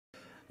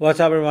What's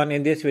up everyone,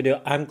 in this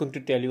video I'm going to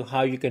tell you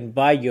how you can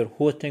buy your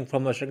hosting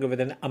from Hosting with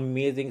an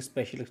amazing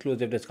special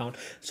exclusive discount.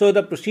 So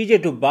the procedure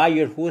to buy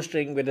your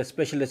hosting with a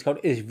special discount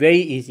is very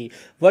easy.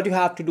 What you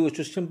have to do is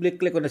to simply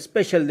click on a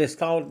special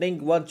discount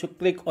link. Once you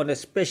click on a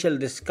special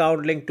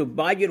discount link to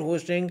buy your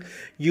hosting,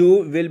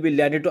 you will be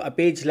landed to a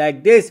page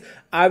like this.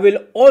 I will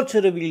also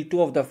reveal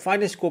two of the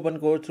finest coupon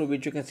codes through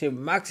which you can save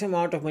maximum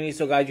amount of money.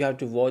 So guys, you have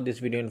to watch this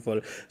video in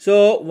full.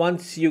 So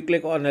once you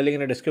click on a link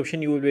in the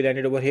description, you will be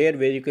landed over here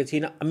where you can see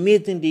an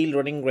amazing deal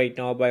running right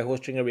now by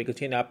Hostinger. We can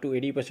see up to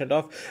 80%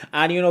 off,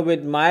 and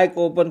with my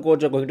coupon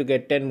codes are going to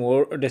get 10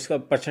 more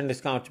percent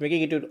discounts,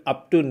 making it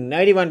up to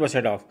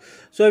 91% off.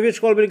 So if you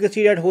scroll back, you can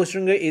see that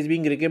Hostinger is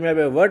being recommended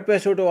by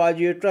WordPress,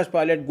 Autoology,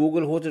 Trustpilot,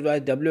 Google Host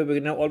Advice, W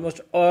Beginner. Almost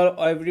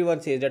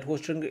everyone says that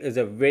Hostinger is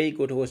a very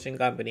good hosting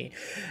company,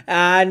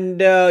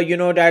 and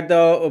that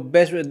the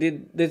best.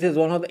 This is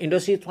one of the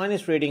industry's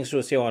finest ratings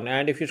to say on.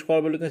 And if you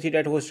scroll back, you can see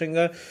that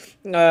Hostinger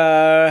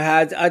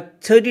has a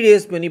 30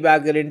 days money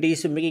back guarantee,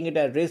 so making it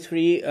a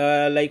risk-free.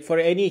 Like for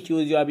any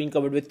issues, you are being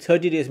covered with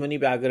 30 days money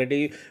back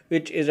guarantee,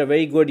 which is a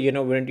very good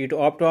guarantee to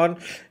opt on.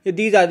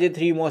 These are the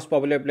three most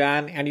popular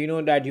plan, and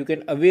that you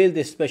can avail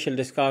this special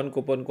discount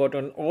coupon code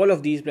on all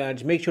of these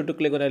plans. Make sure to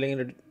click on a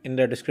link in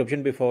the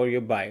description before you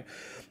buy.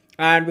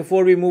 And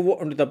before we move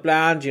on to the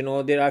plans,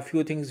 there are a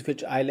few things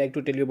which I like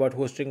to tell you about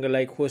Hostinger.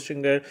 Like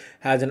Hostinger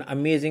has an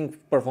amazing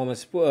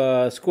performance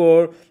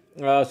score,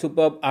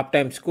 superb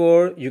uptime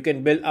score. You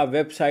can build a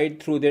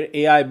website through their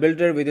AI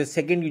builder within a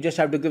second. You just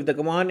have to give the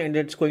command and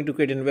it's going to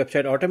create a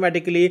website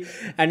automatically.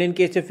 And in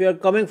case if you are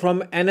coming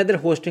from another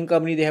hosting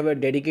company, they have a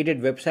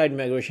dedicated website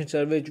migration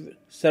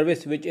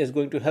service which is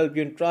going to help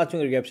you in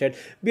transferring your website,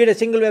 be it a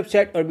single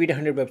website or be it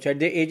 100 website.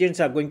 The agents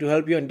are going to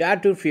help you, and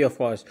that too free of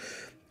cost.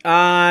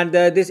 And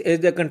this is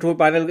the control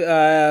panel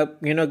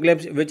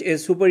glimpse, which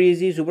is super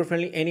easy, super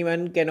friendly.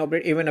 Anyone can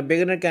operate, even a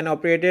beginner can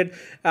operate it.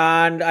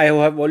 And I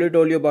have already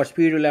told you about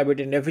speed,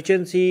 reliability and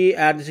efficiency,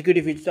 and the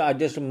security features are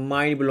just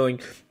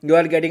mind-blowing. You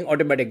are getting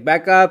automatic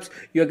backups,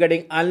 you are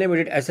getting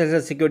unlimited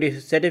SSL security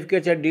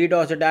certificates and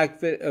DDoS attack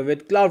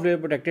with cloud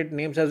protected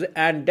name servers,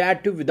 and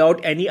that too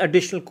without any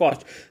additional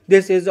cost.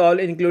 This is all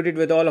included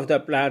with all of the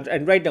plans,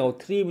 and right now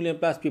 3 million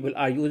plus people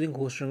are using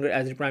Hostinger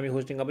as the primary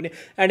hosting company,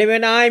 and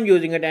even I am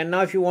using it. And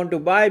now if you want to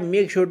buy,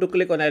 make sure to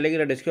click on a link in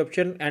the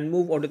description and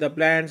move on to the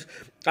plans.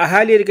 I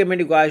highly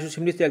recommend you guys to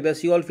simply select the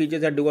see all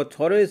features and do a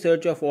thorough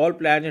research of all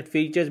plans and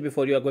features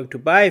before you are going to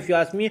buy. If you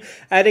ask me,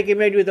 I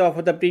recommend you to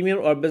offer the premium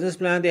or business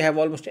plan. They have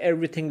almost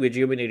everything which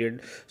you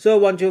needed. So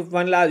once you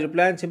finalize your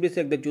plan, simply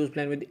select the choose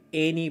plan. With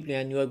any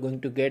plan, you are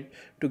going to get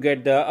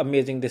the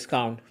amazing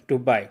discount to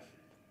buy.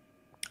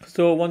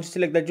 So once you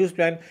select the juice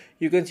plan,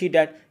 you can see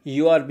that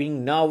you are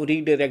being now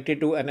redirected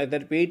to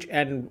another page,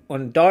 and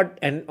on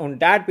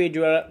that page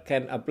you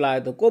can apply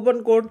the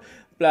coupon code.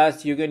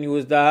 Plus you can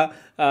use the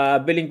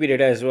billing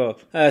period as well,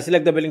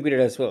 select the billing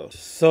period as well.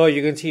 So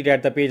you can see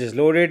that the page is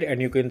loaded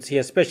and you can see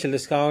a special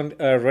discount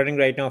running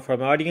right now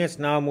from audience.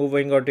 Now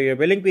moving on to your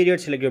billing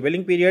period, select your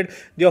billing period.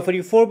 They offer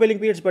you 4 billing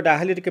periods, but I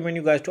highly recommend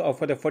you guys to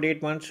offer the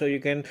 48 months so you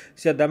can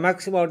set the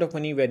maximum amount of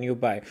money when you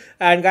buy.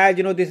 And guys,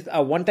 this is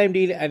a one-time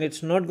deal and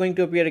it's not going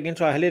to appear again,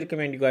 so I highly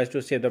recommend you guys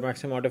to save the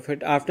maximum amount of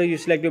it. After you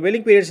select your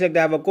billing period, select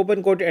the have a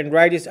coupon code and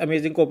write this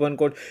amazing coupon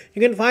code.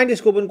 You can find this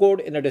coupon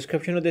code in the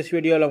description of this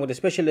video along with the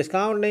special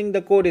discount link.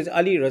 The code is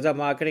ALIRAZA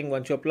Marketing.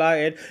 Once you apply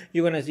it,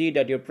 you're gonna see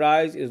that your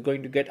price is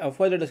going to get a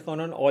further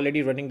discount on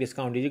already running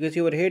discount. You can see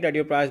over here that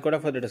your price got a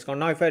further discount.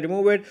 Now if I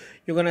remove it,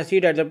 you're gonna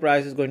see that the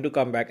price is going to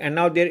come back. And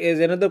now there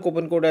is another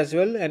coupon code as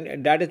well,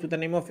 and that is with the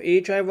name of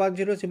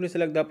HI10. Simply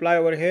select the apply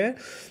over here,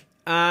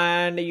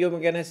 and you're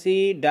gonna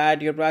see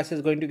that your price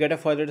is going to get a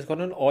further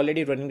discount on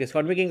already running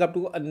discount, making up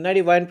to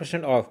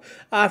 91% off.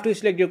 After you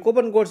select your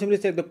coupon code, simply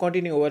select the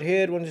continue over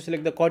here. Once you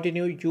select the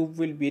continue, you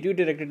will be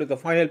redirected to the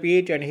final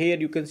page, and here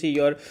you can see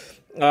your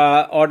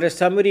order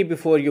summary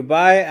before you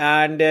buy,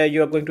 and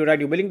you are going to write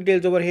your billing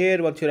details over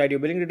here. Once you write your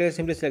billing details,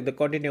 simply select the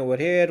continue over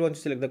here. Once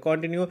you select the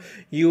continue,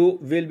 you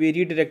will be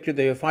redirected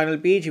to your final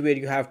page where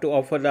you have to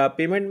offer the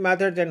payment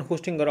methods, and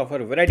Hostinger offer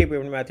a variety of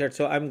payment methods.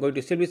 So I'm going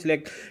to simply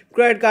select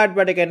credit card,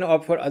 but I can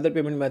opt for other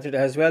payment methods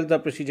as well. The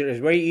procedure is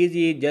very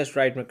easy. Just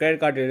write my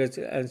credit card details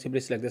and simply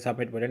select the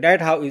submit button.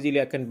 That's how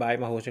easily I can buy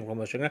my hosting from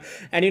Hostinger,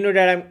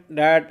 and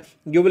that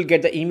you will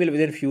get the email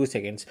within few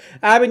seconds.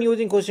 I've been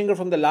using Hostinger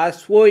from the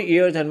last 4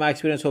 years, and my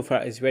experience so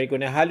far is very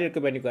good. I highly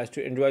recommend you guys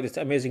to enjoy this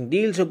amazing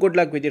deal. So good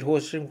luck with your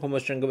hosting from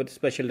Hostinger with a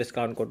special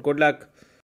discount code. Good luck.